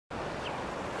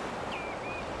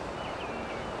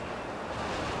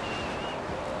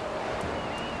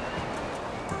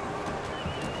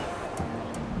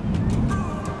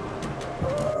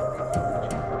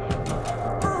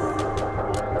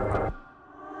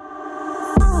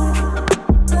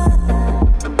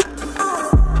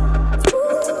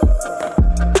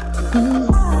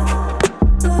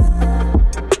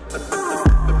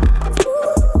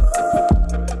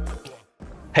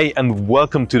Hey, and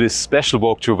welcome to this special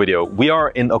walkthrough video. We are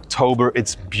in October,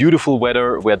 it's beautiful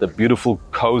weather. We're at the beautiful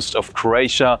coast of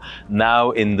Croatia, now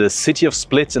in the city of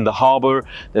Split in the harbor.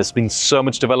 There's been so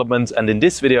much development, and in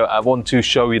this video I want to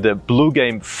show you the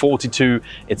Bluegame 42.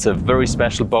 It's a very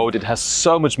special boat. It has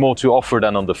so much more to offer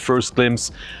than on the first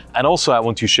glimpse. And also I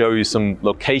want to show you some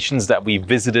locations that we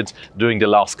visited during the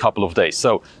last couple of days.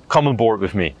 So come on board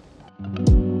with me.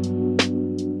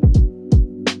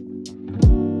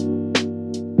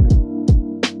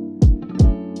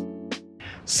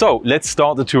 So let's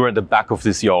start the tour at the back of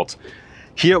this yacht.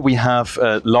 Here we have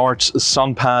a large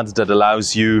sun pad that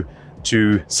allows you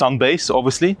to sunbathe,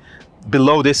 obviously.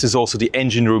 Below this is also the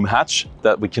engine room hatch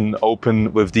that we can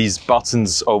open with these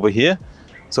buttons over here.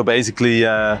 So basically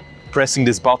pressing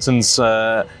these buttons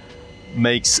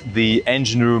makes the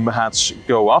engine room hatch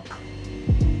go up.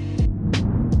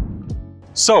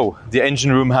 So the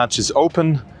engine room hatch is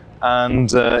open,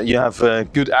 and you have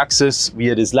good access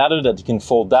via this ladder that you can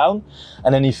fold down.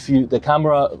 And then if the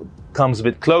camera comes a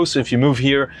bit closer, if you move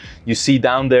here, you see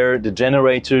down there the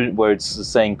generator where it's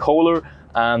saying Kohler,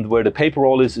 and where the paper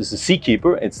roll is the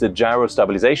Seakeeper. It's the gyro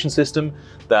stabilization system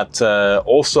that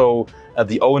also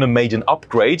the owner made an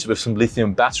upgrade with some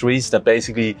lithium batteries that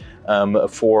basically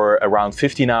for around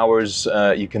 15 hours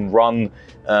you can run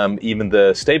even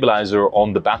the stabilizer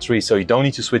on the battery, so you don't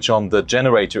need to switch on the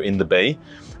generator in the bay.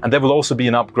 And there will also be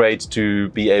an upgrade to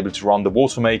be able to run the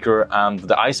water maker and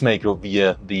the ice maker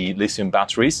via the lithium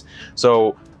batteries.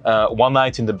 So one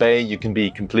night in the bay you can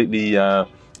be completely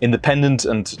independent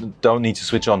and don't need to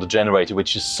switch on the generator,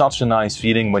 which is such a nice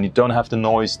feeling when you don't have the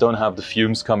noise, don't have the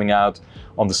fumes coming out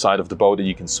on the side of the boat, that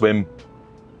you can swim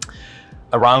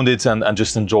around it and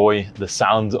just enjoy the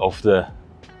sound of the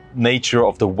nature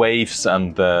of the waves.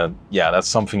 And yeah, that's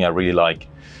something I really like.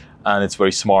 And it's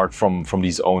very smart from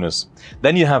these owners.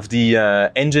 Then you have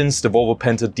the engines, the Volvo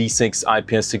Penta D6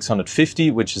 IPS 650,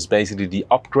 which is basically the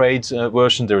upgrade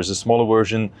version. There is a smaller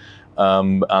version,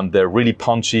 and they're really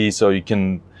punchy, so you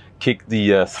can kick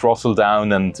the throttle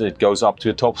down and it goes up to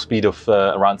a top speed of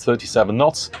around 37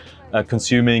 knots,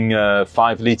 consuming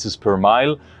 5 liters per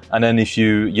mile. And then if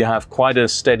you have quite a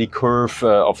steady curve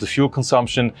of the fuel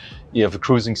consumption, you have a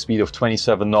cruising speed of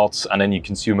 27 knots, and then you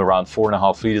consume around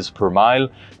 4.5 liters per mile.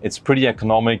 It's pretty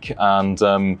economic,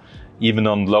 and even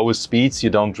on lowest speeds, you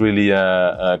don't really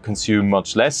consume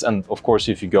much less. And of course,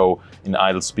 if you go in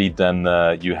idle speed, then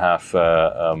you have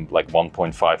like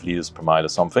 1.5 liters per mile or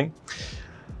something.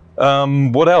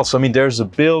 What else? I mean, there's a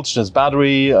bilge, there's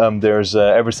battery, there's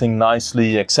everything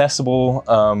nicely accessible.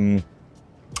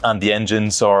 And the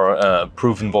engines are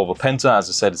proven Volvo Penta. As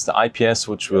I said, it's the IPS,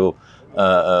 which will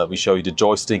we show you the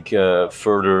joystick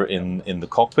further in the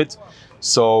cockpit.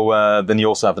 So then you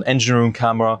also have an engine room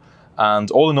camera, and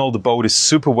all in all the boat is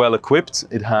super well equipped.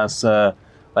 It has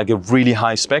like a really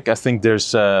high spec. I think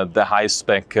there's the highest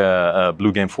spec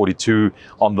Bluegame 42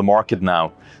 on the market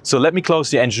now. So let me close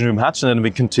the engine room hatch and then we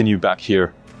continue back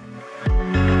here.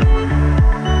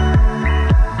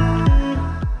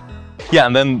 Yeah,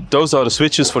 and then those are the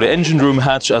switches for the engine room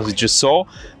hatch, as we just saw.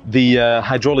 The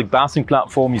hydraulic bathing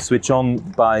platform you switch on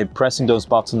by pressing those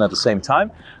buttons at the same time.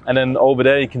 And then over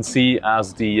there you can see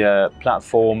as the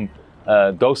platform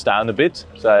goes down a bit,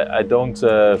 so I don't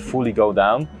fully go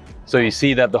down. So you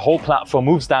see that the whole platform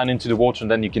moves down into the water, and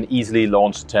then you can easily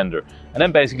launch the tender. And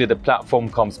then basically the platform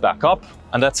comes back up,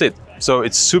 and that's it. So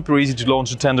it's super easy to launch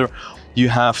the tender. You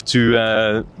have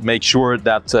to make sure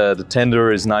that the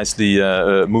tender is nicely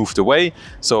moved away,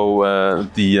 so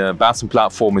the bathing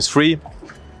platform is free,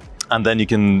 and then you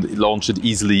can launch it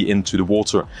easily into the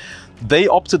water. They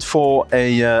opted for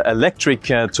a electric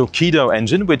torpedo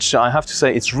engine, which I have to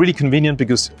say it's really convenient,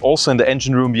 because also in the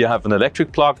engine room you have an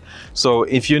electric plug. So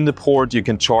if you're in the port, you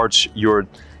can charge your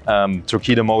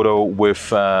torpedo motor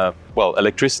with well,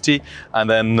 electricity, and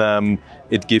then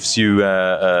it gives you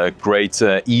a great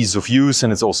ease of use,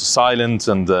 and it's also silent,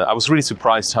 and I was really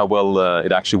surprised how well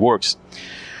it actually works.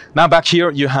 Now back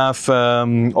here you have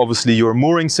obviously your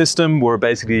mooring system, where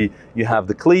basically you have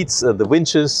the cleats, the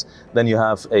winches, then you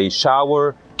have a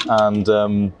shower,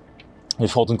 and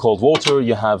with hot and cold water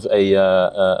you have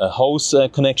a hose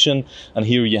connection, and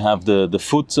here you have the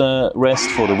foot rest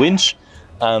for the winch,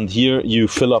 and here you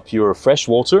fill up your fresh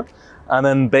water. And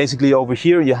then basically over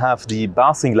here you have the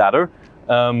bathing ladder,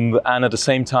 and at the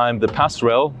same time the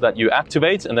passerelle that you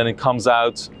activate, and then it comes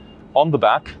out on the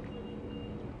back,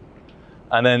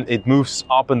 and then it moves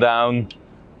up and down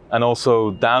and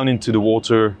also down into the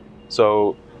water.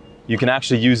 So you can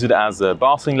actually use it as a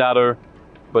bathing ladder,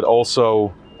 but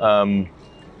also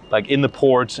like in the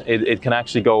port it can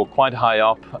actually go quite high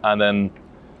up, and then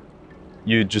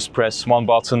you just press one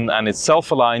button and it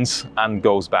self-aligns and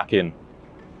goes back in.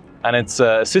 And it's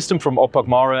a system from Opak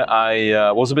Mare.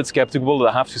 I was a bit skeptical, but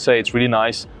I have to say it's really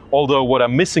nice. Although what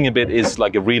I'm missing a bit is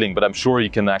like a reeling, but I'm sure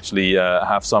you can actually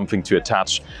have something to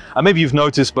attach. And maybe you've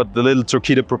noticed, but the little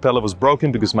torpedo propeller was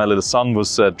broken because my little son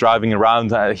was driving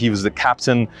around. He was the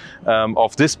captain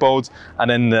of this boat.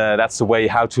 And then that's the way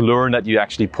how to learn that you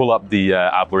actually pull up the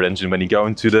outboard engine when you go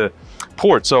into the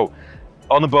port. So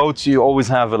on a boat, you always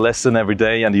have a lesson every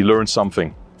day and you learn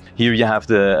something. Here you have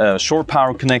the shore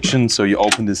power connection, so you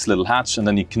open this little hatch and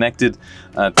then you connect it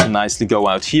to nicely go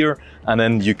out here, and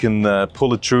then you can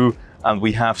pull it through, and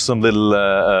we have some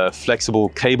little flexible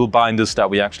cable binders that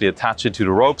we actually attach it to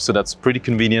the rope, so that's pretty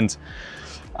convenient.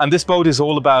 And this boat is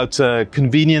all about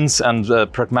convenience and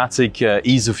pragmatic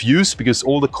ease of use, because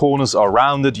all the corners are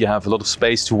rounded. You have a lot of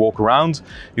space to walk around.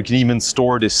 You can even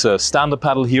store this stand-up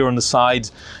paddle here on the side.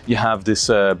 You have this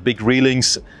big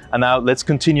reelings. And now let's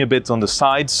continue a bit on the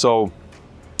side. So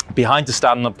behind the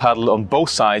stand-up paddle on both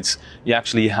sides, you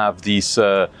actually have these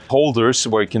holders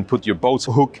where you can put your boat's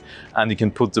hook, and you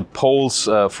can put the poles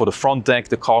for the front deck,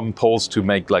 the carbon poles to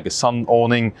make like a sun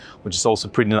awning, which is also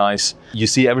pretty nice. You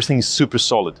see everything is super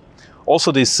solid.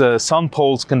 Also, these sun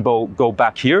poles can go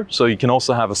back here, so you can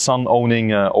also have a sun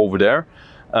awning over there.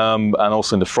 And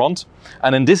also in the front.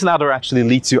 And then this ladder actually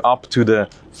leads you up to the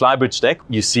flybridge deck.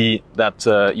 You see that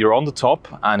you're on the top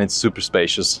and it's super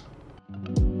spacious.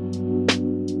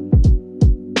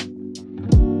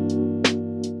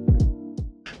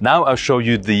 Now I'll show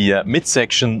you the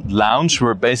midsection lounge,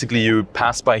 where basically you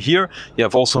pass by here. You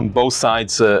have also on both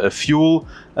sides a fuel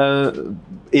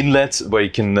inlet where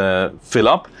you can fill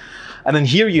up. And then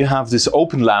here you have this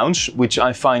open lounge, which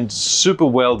I find super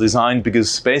well designed,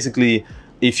 because basically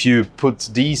if you put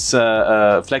these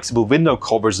flexible window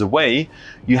covers away,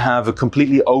 you have a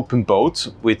completely open boat,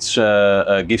 which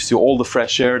gives you all the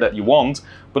fresh air that you want.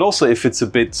 But also if it's a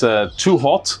bit too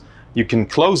hot, you can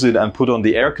close it and put on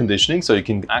the air conditioning, so you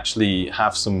can actually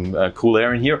have some cool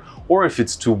air in here. Or if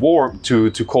it's too warm,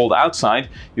 too cold outside,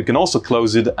 you can also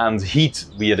close it and heat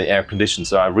via the air conditioner.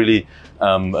 So I really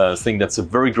think that's a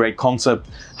very great concept,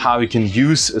 how you can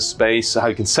use a space, how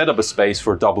you can set up a space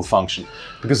for a double function.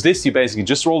 Because this, you basically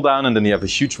just roll down and then you have a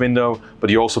huge window, but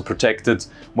you're also protected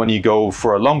when you go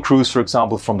for a long cruise, for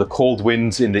example, from the cold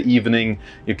winds in the evening.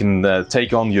 You can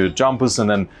take on your jumpers and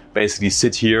then basically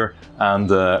sit here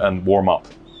and warm up.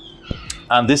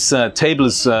 And this table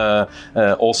is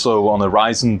also on a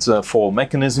rise and fall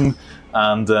mechanism,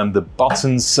 and the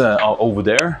buttons are over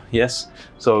there, yes.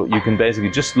 So you can basically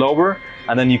just lower,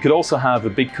 and then you could also have a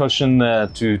big cushion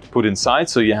to put inside,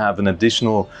 so you have an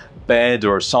additional bed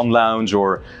or sun lounge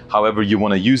or however you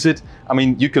want to use it. I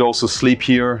mean, you could also sleep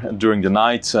here during the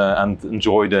night and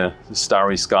enjoy the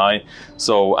starry sky.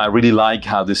 So I really like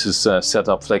how this is set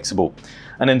up flexible.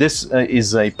 And then this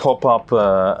is a pop-up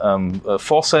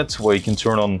faucet where you can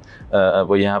turn on,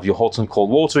 where you have your hot and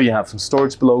cold water. You have some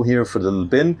storage below here for the little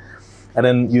bin. And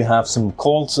then you have some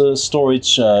cold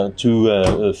storage, two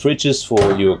fridges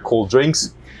for your cold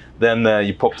drinks. Then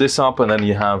you pop this up, and then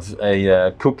you have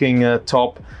a cooking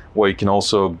top where you can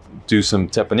also do some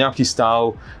teppanyaki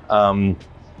style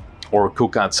or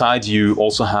cook outside. You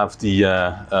also have the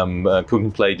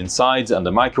cooking plate inside and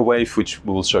the microwave, which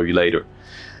we will show you later.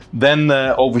 Then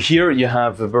over here you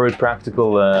have a very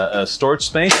practical storage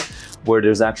space where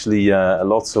there's actually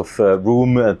lots of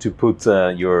room to put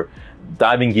your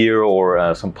diving gear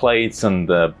or some plates and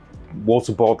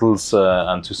water bottles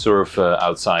and to serve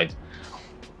outside.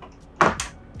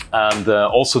 And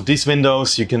also these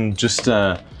windows, you can just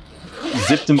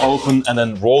zip them open and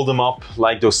then roll them up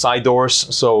like those side doors.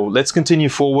 So let's continue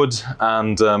forward,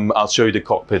 and I'll show you the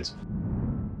cockpit.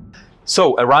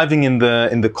 So arriving in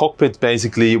the cockpit,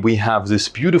 basically we have this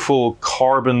beautiful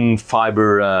carbon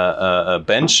fiber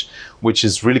bench, which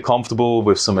is really comfortable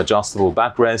with some adjustable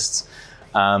backrests.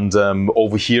 And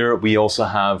over here we also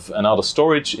have another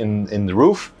storage in the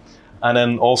roof, and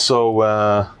then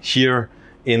also here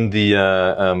in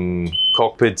the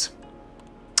cockpit,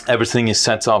 everything is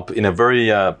set up in a very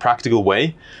practical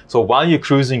way. So while you're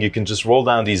cruising, you can just roll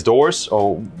down these doors,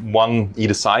 or one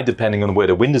either side, depending on where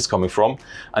the wind is coming from,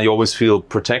 and you always feel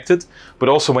protected. But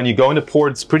also when you go into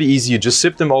port, it's pretty easy. You just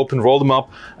zip them open, roll them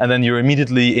up, and then you're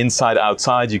immediately inside,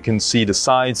 outside. You can see the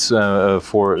sides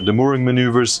for the mooring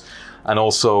maneuvers, and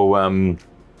also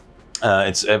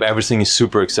everything is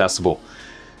super accessible.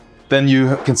 Then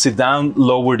you can sit down,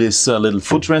 lower this little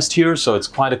footrest here, so it's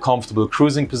quite a comfortable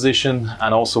cruising position.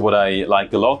 And also what I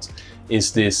like a lot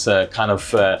is this kind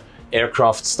of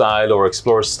aircraft style or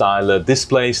explorer style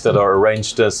displays that are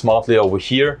arranged smartly over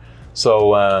here.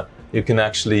 So you can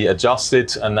actually adjust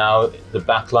it, and now the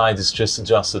backlight is just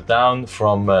adjusted down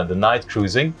from the night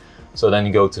cruising. So then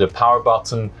you go to the power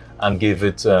button and give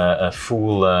it a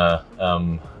full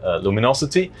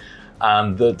luminosity.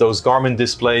 And those Garmin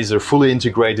displays are fully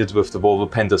integrated with the Volvo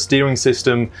Penta steering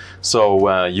system.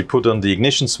 So you put on the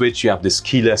ignition switch, you have this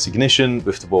keyless ignition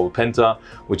with the Volvo Penta,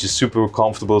 which is super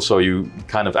comfortable. So you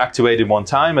kind of activate it one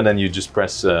time, and then you just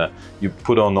press, you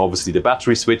put on obviously the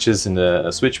battery switches in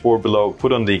the switchboard below,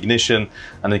 put on the ignition,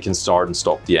 and it can start and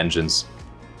stop the engines.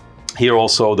 Here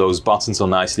also those buttons are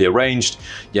nicely arranged.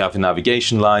 You have the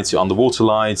navigation lights, your underwater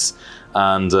lights,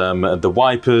 and the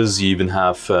wipers. You even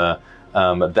have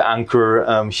the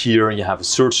anchor here. You have a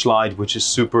searchlight, which is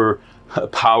super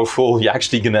powerful. You're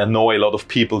actually going to annoy a lot of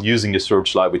people using the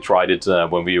searchlight. We tried it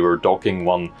when we were docking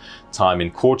one time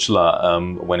in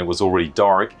Korčula when it was already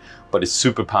dark, but it's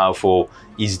super powerful,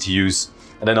 easy to use.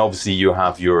 And then obviously you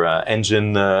have your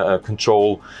engine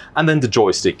control, and then the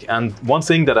joystick. And one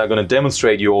thing that I'm going to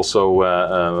demonstrate you also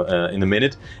in a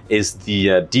minute is the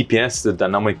DPS, the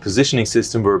dynamic positioning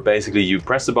system, where basically you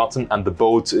press the button and the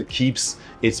boat keeps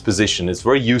its position. It's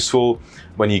very useful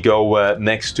when you go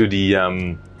next to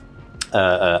the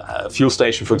fuel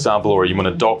station, for example, or you want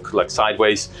to dock like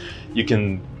sideways. You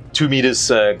can 2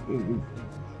 meters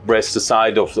rest the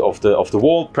side of the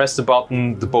wall, press the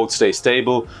button, the boat stays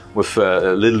stable with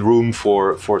a little room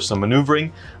for some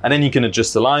maneuvering, and then you can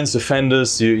adjust the lines, the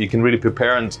fenders. You can really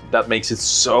prepare, and that makes it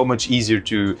so much easier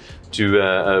to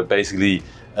basically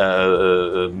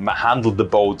handle the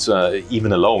boat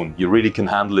even alone. You really can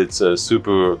handle it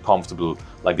super comfortable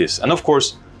like this. And of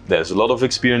course, there's a lot of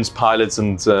experienced pilots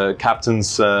and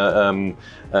captains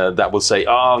that will say,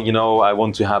 oh, you know, I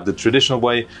want to have the traditional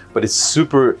way, but it's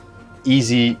super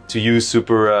easy to use,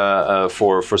 super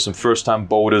for some first-time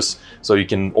boaters. So you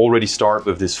can already start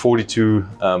with this 42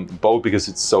 boat because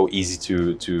it's so easy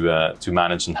to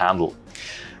manage and handle.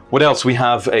 What else? We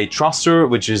have a thruster,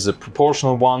 which is a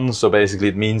proportional one. So basically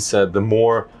it means the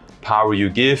more power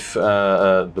you give,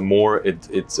 the more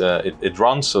it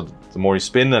runs. So the more you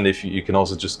spin, and if you can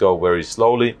also just go very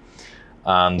slowly,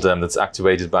 and that's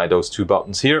activated by those 2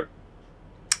 buttons here.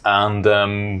 And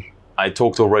I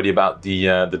talked already about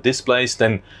the displays.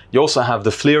 Then you also have the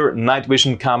FLIR night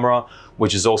vision camera,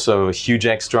 which is also a huge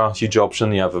extra, huge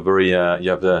option. You have a very you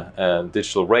have the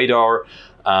digital radar,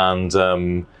 and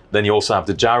then you also have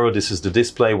the gyro. This is the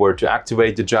display where to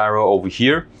activate the gyro over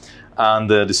here. And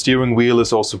the steering wheel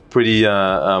is also pretty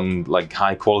like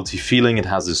high quality feeling. It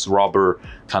has this rubber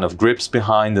kind of grips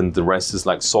behind, and the rest is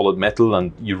like solid metal,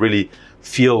 and you really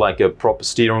feel like a proper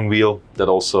steering wheel. That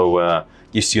also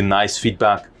gives you nice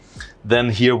feedback.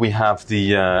 Then here we have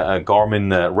the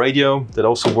Garmin radio that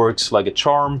also works like a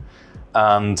charm.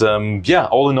 And yeah,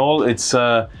 all in all, it's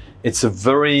a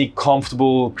very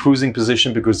comfortable cruising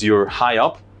position because you're high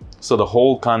up. So the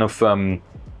whole kind of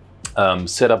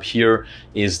setup here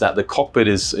is that the cockpit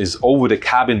is over the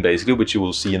cabin basically, which you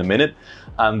will see in a minute.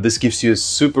 And this gives you a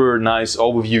super nice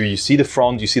overview. You see the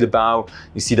front, you see the bow,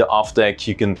 you see the aft deck.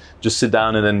 You can just sit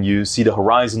down and then you see the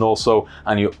horizon also,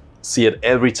 and you see it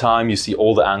every time. You see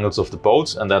all the angles of the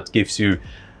boat, and that gives you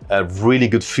a really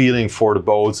good feeling for the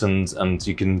boats, and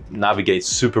you can navigate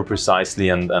super precisely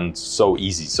and so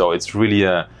easy. So it's really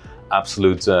a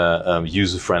absolute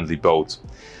user-friendly boat.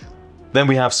 Then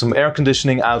we have some air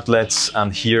conditioning outlets,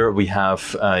 and here we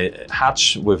have a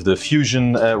hatch with the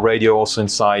Fusion radio also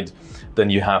inside. Then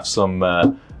you have some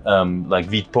like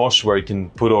vide poche where you can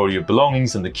put all your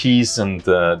belongings and the keys, and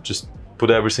just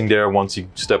put everything there once you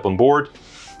step on board.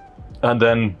 And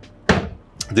then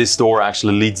this door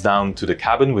actually leads down to the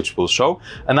cabin, which we'll show.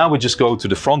 And now we just go to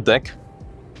the front deck,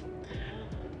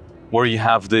 where you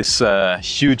have this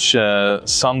huge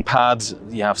sun pad.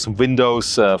 You have some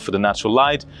windows for the natural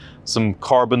light, some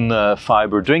carbon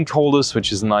fiber drink holders,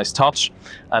 which is a nice touch.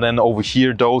 And then over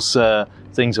here, those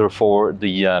things are for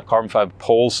the carbon fiber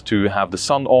poles to have the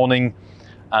sun awning.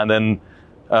 And then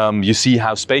you see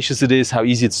how spacious it is, how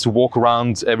easy it's to walk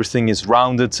around. Everything is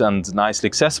rounded and nicely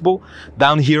accessible.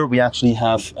 Down here we actually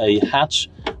have a hatch,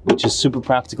 which is super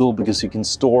practical because you can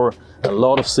store a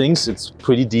lot of things. It's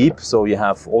pretty deep, so you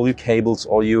have all your cables,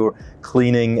 all your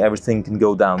cleaning, everything can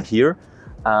go down here.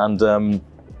 And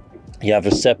you have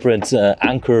a separate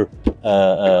anchor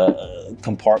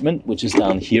compartment, which is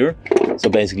down here. So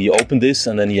basically you open this,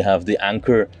 and then you have the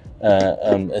anchor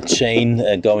a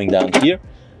chain going down here.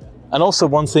 And also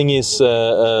one thing is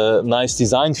a nice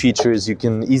design feature is you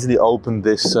can easily open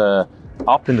this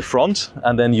up in the front,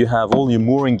 and then you have all your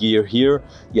mooring gear here.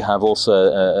 You have also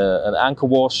an anchor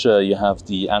wash, you have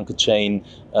the anchor chain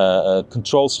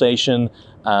control station,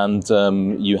 and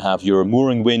you have your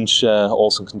mooring winch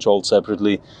also controlled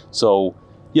separately. So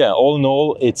yeah, all in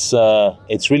all, it's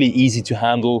really easy to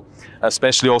handle,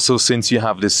 especially also since you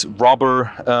have this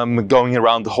rubber going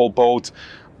around the whole boat.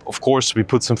 Of course, we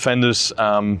put some fenders,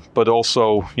 but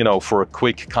also, you know, for a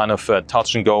quick kind of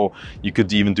touch and go, you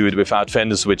could even do it without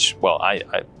fenders, which, well, I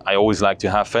always like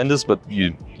to have fenders, but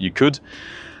you could.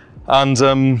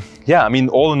 And yeah, I mean,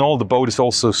 all in all, the boat is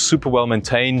also super well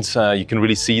maintained. You can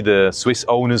really see the Swiss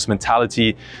owners'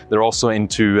 mentality. They're also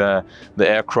into the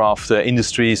aircraft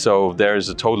industry, so there's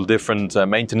a total different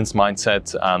maintenance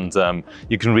mindset, and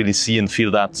you can really see and feel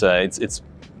that it's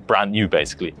brand new,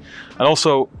 basically. And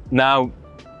also now,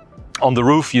 on the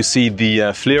roof, you see the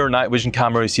FLIR night vision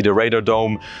camera, you see the radar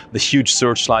dome, the huge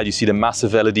searchlight, you see the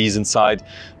massive LEDs inside.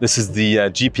 This is the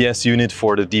GPS unit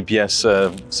for the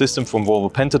DPS system from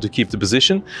Volvo Penta to keep the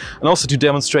position. And also to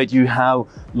demonstrate you how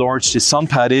large this sun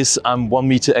pad is, I'm 1.88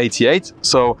 meters.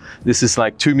 So this is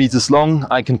like 2 meters long.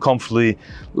 I can comfortably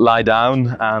lie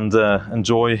down and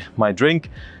enjoy my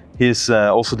drink. Here's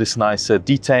also this nice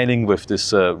detailing with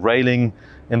this railing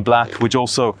in black, which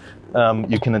also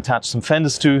you can attach some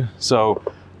fenders to, so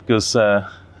because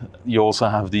you also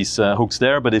have these hooks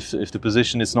there, but if the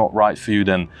position is not right for you,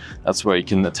 then that's where you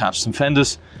can attach some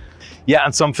fenders. Yeah,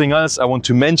 and something else I want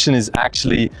to mention is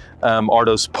actually are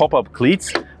those pop-up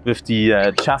cleats with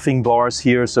the chaffing bars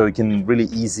here, so you can really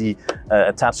easy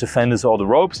attach the fenders or the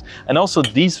ropes. And also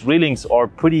these railings are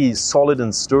pretty solid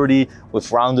and sturdy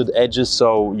with rounded edges,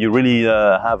 so you really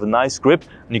have a nice grip,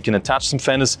 and you can attach some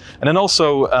fenders. And then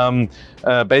also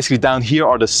basically down here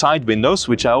are the side windows,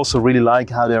 which I also really like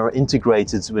how they are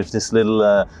integrated with this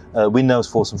little windows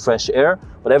for some fresh air.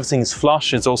 But everything is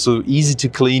flush. It's also easy to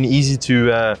clean, easy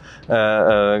to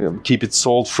keep it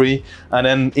salt free. And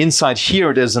then inside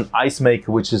here there's an ice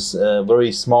maker, which is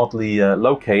very smartly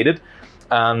located,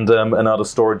 and another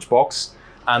storage box.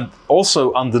 And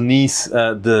also underneath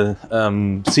the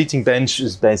seating bench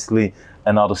is basically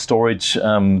another storage,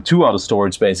 two other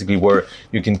storage basically, where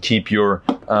you can keep your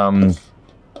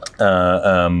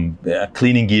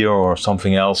cleaning gear or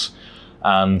something else.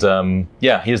 And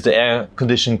yeah, here's the air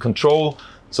conditioning control.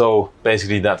 So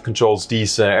basically that controls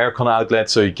these aircon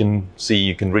outlets, so you can see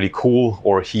you can really cool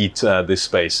or heat this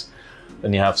space.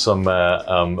 Then you have some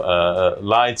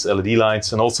lights, LED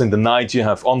lights, and also in the night you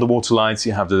have underwater lights.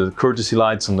 You have the courtesy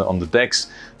lights on the decks,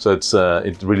 so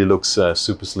it really looks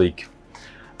super sleek.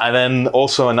 And then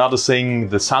also another thing,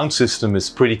 the sound system is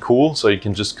pretty cool, so you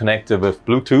can just connect it with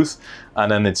Bluetooth,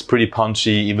 and then it's pretty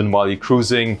punchy. Even while you're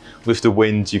cruising with the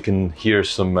wind, you can hear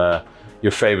some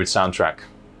your favorite soundtrack.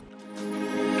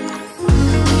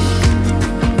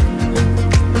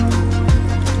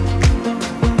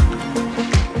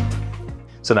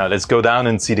 So now let's go down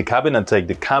and see the cabin and take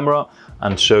the camera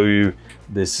and show you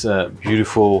this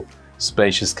beautiful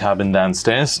spacious cabin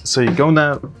downstairs. So you go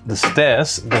down the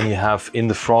stairs, then you have in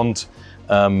the front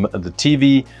the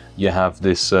TV, you have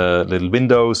this little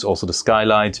windows, also the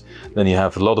skylight, then you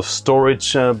have a lot of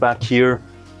storage back here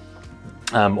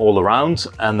all around,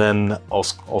 and then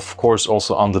of course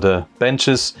also under the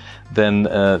benches. Then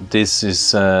this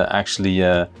is actually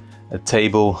a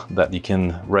table that you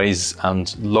can raise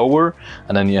and lower,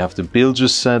 and then you have the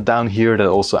bilges down here that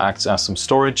also acts as some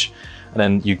storage. And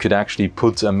then you could actually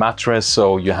put a mattress,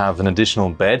 so you have an additional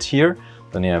bed here.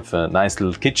 Then you have a nice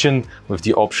little kitchen with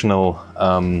the optional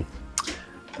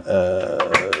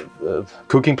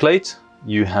cooking plate.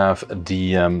 You have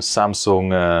the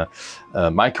Samsung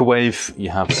microwave. You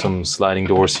have some sliding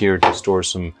doors here to store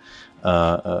some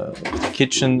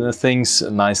kitchen things. A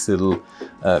nice little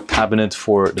cabinet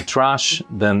for the trash.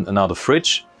 Then another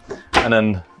fridge. And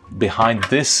then behind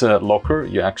this locker,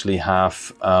 you actually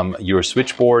have your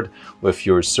switchboard with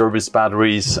your service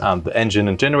batteries and the engine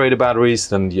and generator batteries.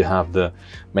 Then you have the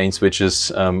main switches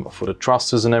for the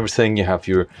thrusters and everything. You have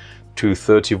your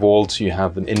 230 volts. You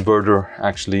have an inverter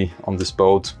actually on this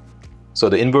boat. So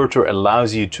the inverter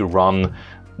allows you to run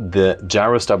the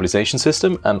gyro stabilization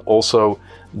system and also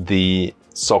the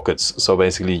sockets. So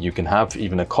basically you can have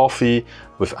even a coffee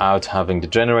without having the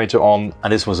generator on.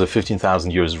 And this was a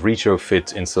 15,000 euros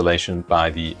retrofit installation by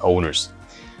the owners.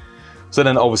 So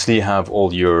then obviously you have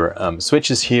all your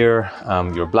switches here,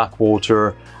 your black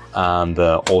water, and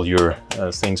all your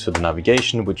things for the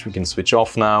navigation, which we can switch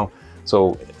off now.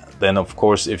 So then of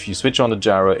course if you switch on the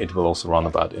gyro, it will also run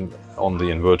on the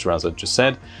inverter, as I just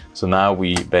said. So now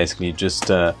we basically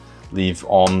just leave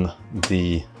on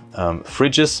the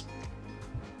fridges,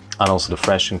 and also the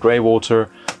fresh and grey water,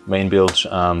 main bilge,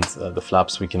 and the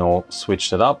flaps, we can all switch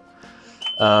that up.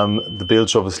 The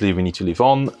bilge obviously we need to leave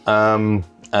on, and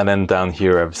then down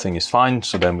here everything is fine,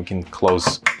 so then we can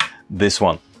close this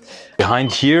one.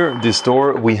 Behind here, this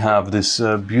door, we have this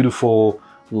beautiful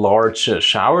large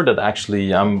shower that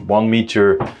actually I'm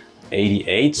 1.88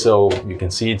 m, so you can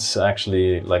see it's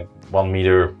actually like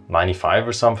 1.95 m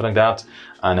or something like that.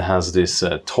 And it has this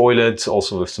toilet,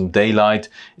 also with some daylight.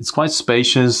 It's quite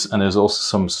spacious, and there's also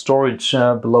some storage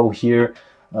below here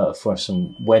for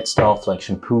some wet stuff like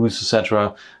shampoos,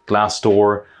 etc. Glass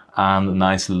door and a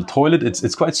nice little toilet.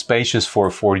 It's quite spacious for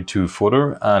a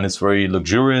 42-footer, and it's very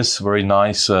luxurious, very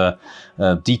nice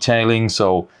detailing.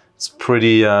 So it's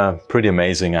pretty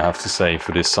amazing, I have to say,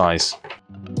 for this size.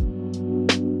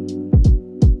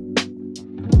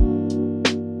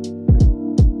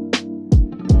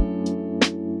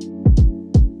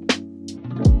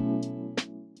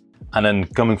 And then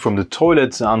coming from the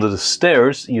toilet under the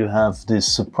stairs, you have this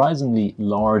surprisingly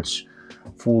large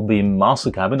full beam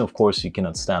master cabin. Of course, you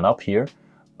cannot stand up here,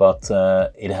 but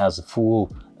it has a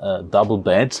full double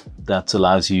bed that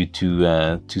allows you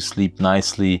to sleep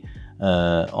nicely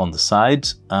on the side.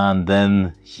 And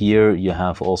then here you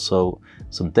have also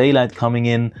some daylight coming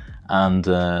in, and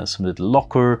some little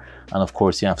locker, and of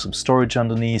course you have some storage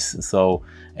underneath. So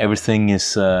everything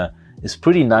is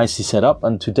pretty nicely set up.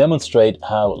 And to demonstrate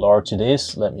how large it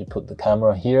is, let me put the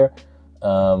camera here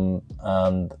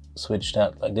and switch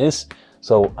that like this.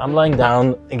 So I'm lying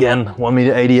down again,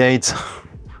 1.88 m,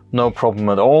 no problem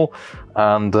at all.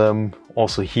 And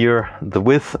also here the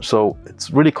width, so it's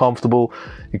really comfortable.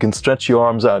 You can stretch your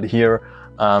arms out here,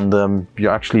 and you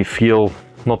actually feel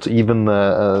not even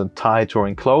tight or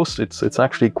enclosed. It's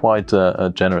actually quite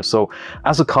generous. So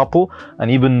as a couple,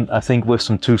 and even I think with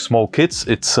some 2 small kids,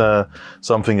 it's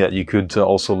something that you could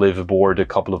also live aboard a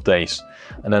couple of days.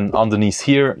 And then underneath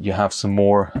here you have some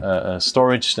more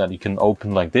storage that you can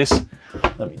open like this.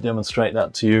 Let me demonstrate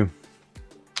that to you.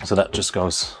 So that just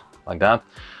goes like that.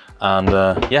 And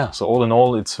yeah, so all in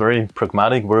all, it's very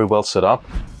pragmatic, very well set up.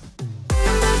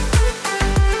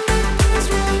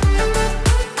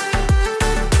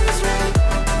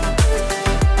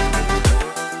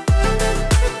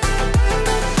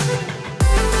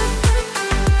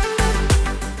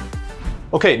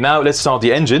 Okay, now let's start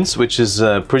the engines, which is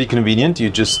pretty convenient. You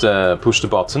just push the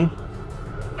button,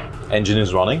 engine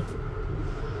is running.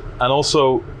 And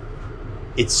also,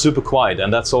 it's super quiet,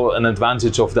 and that's all an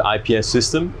advantage of the IPS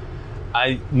system.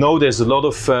 I know there's a lot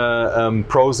of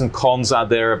pros and cons out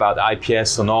there about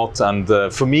IPS or not, and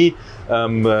for me,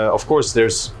 of course,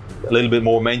 there's a little bit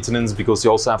more maintenance because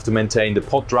you also have to maintain the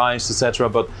pod drives, etc.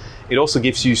 But it also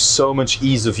gives you so much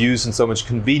ease of use and so much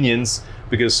convenience,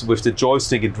 because with the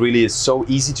joystick it really is so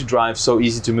easy to drive, so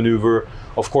easy to maneuver.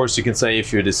 Of course, you can say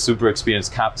if you're this super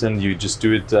experienced captain, you just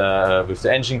do it with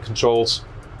the engine controls.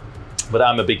 But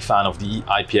I'm a big fan of the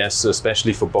IPS,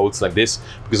 especially for boats like this,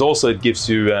 because also it gives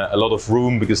you a lot of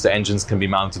room, because the engines can be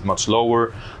mounted much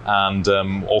lower, and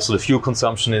also the fuel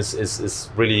consumption is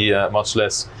really much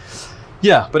less.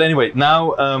 Yeah, but anyway,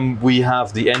 now we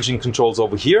have the engine controls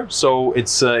over here. So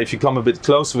it's if you come a bit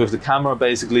closer with the camera,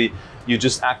 basically you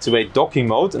just activate docking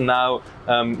mode, and now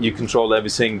you control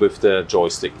everything with the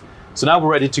joystick. So now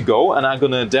we're ready to go, and I'm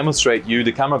going to demonstrate you.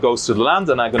 The camera goes to the land,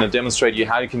 and I'm going to demonstrate you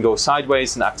how you can go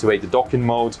sideways and activate the docking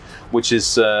mode, which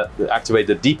is activate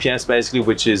the DPS basically,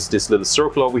 which is this little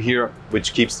circle over here,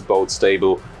 which keeps the boat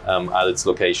stable at its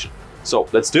location. So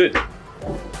let's do it.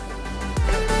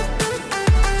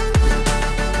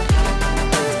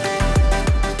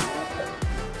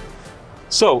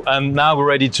 So now we're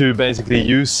ready to basically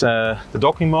use the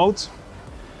docking mode,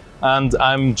 and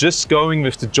I'm just going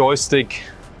with the joystick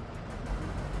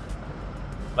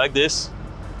like this.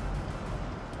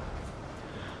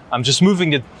 I'm just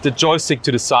moving the joystick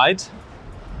to the side.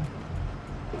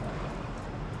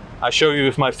 I show you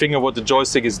with my finger what the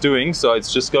joystick is doing, so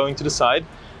it's just going to the side.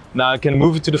 Now I can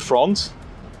move it to the front,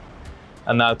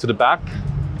 and now to the back,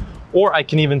 or I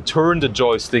can even turn the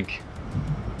joystick.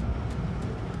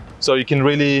 So you can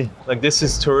really, like, this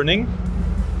is turning,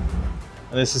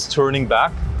 and this is turning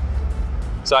back.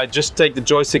 So I just take the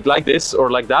joystick like this,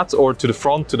 or like that, or to the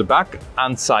front, to the back,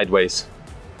 and sideways.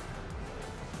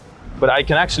 But I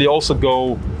can actually also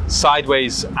go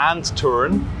sideways and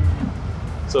turn.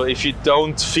 So if you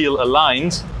don't feel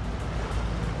aligned,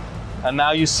 and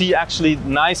now you see actually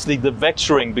nicely the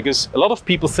vectoring, because a lot of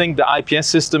people think the IPS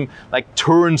system like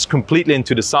turns completely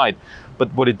into the side.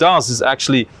 But what it does is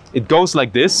actually, it goes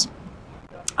like this,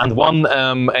 and one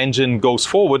engine goes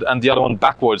forward and the other one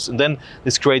backwards, and then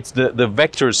this creates the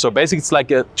vectors. So basically it's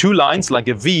like two lines, like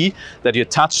a V that you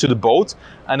attach to the boat,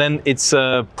 and then it's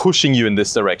pushing you in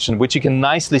this direction, which you can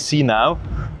nicely see now.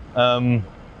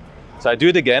 So I do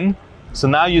it again. So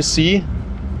now you see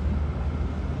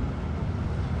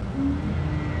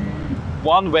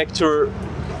one vector,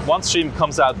 one stream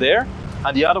comes out there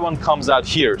and the other one comes out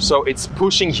here. So it's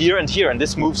pushing here, and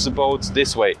this moves the boat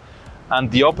this way. And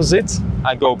the opposite,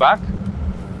 I go back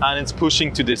and it's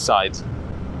pushing to this side.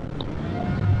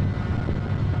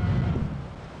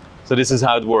 So this is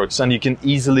how it works, and you can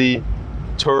easily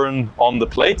turn on the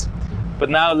plate. But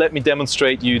now let me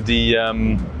demonstrate you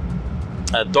the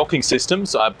docking system.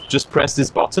 So I just press this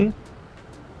button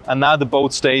and now the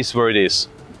boat stays where it is.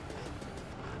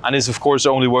 And this of course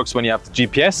only works when you have the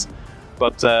GPS,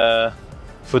 but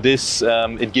for this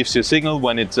it gives you a signal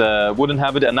when it wouldn't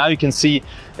have it. And now you can see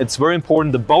it's very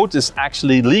important, the boat is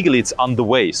actually legally it's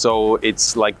underway, so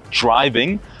it's like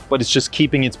driving, but it's just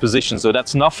keeping its position. So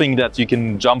that's nothing that you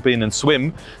can jump in and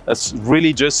swim. That's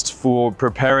really just for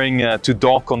preparing to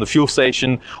dock on the fuel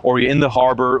station, or you're in the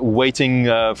harbor waiting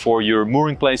for your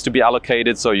mooring place to be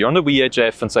allocated. So you're on the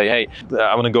VHF and say, hey,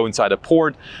 I want to go inside a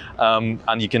port,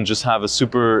 and you can just have a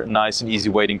super nice and easy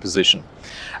waiting position.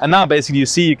 And now basically you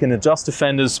see you can adjust the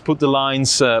fenders, put the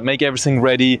lines, make everything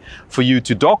ready for you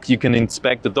to dock. You can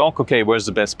inspect the dock, okay, where's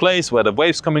the best place, where the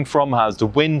waves coming from, how's the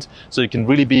wind, so you can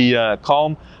really be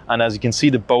calm. And as you can see,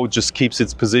 the boat just keeps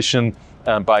its position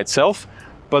by itself.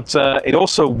 But it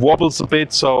also wobbles a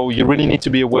bit, so you really need to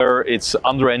be aware it's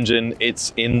under engine,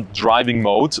 it's in driving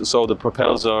mode, so the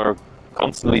propellers are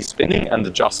constantly spinning and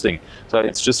adjusting. So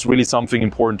it's just really something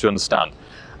important to understand.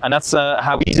 And that's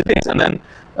how easy it is. And then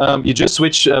you just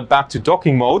switch back to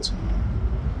docking mode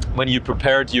when you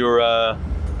prepared your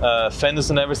fenders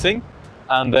and everything.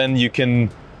 And then you can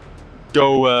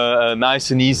go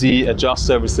nice and easy, adjust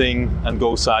everything and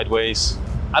go sideways.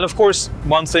 And of course,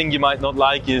 one thing you might not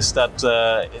like is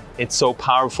that it's so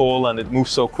powerful and it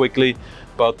moves so quickly.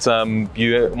 But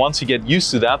once you get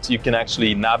used to that, you can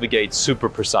actually navigate super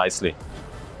precisely.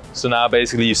 So now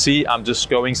basically you see I'm just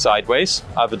going sideways.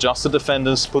 I've adjusted the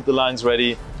fenders, put the lines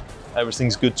ready,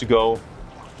 everything's good to go.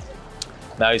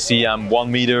 Now you see I'm 1.50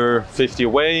 meters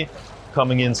away,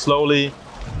 coming in slowly,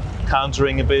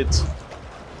 countering a bit,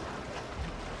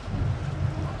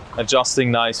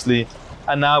 adjusting nicely.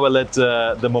 And now I let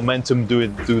the momentum do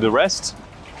the rest.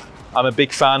 I'm a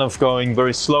big fan of going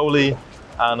very slowly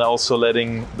and also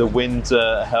letting the wind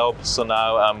help. So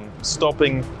now I'm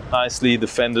stopping nicely, the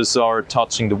fenders are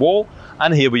touching the wall,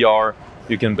 and here we are.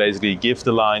 You can basically give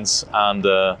the lines and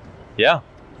yeah,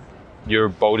 your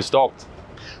boat is docked.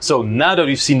 So now that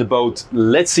we've seen the boat,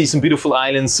 let's see some beautiful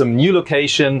islands, some new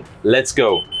location, let's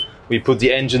go. We put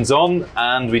the engines on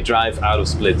and we drive out of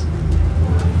Split.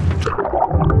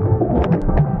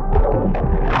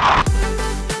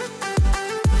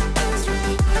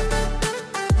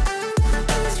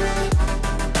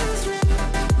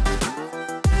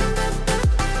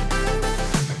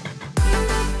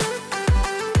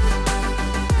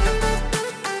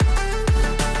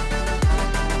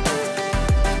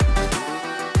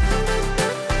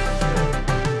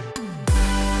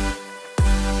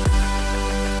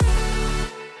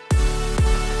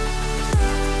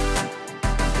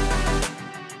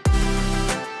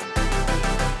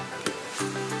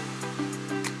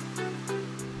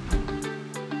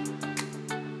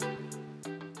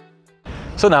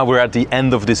 So now we're at the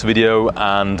end of this video,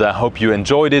 and I hope you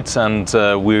enjoyed it, and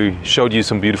we showed you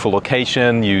some beautiful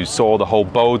location, you saw the whole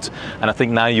boat, and I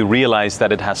think now you realize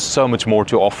that it has so much more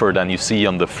to offer than you see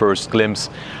on the first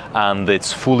glimpse. And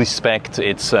it's fully spec'd,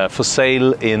 it's for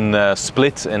sale in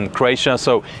Split in Croatia.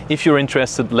 So if you're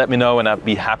interested, let me know and I'd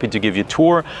be happy to give you a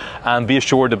tour. And be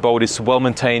assured the boat is well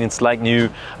maintained, it's like new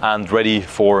and ready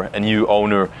for a new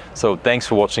owner. So thanks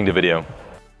for watching the video.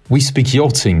 We speak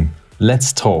yachting,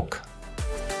 let's talk.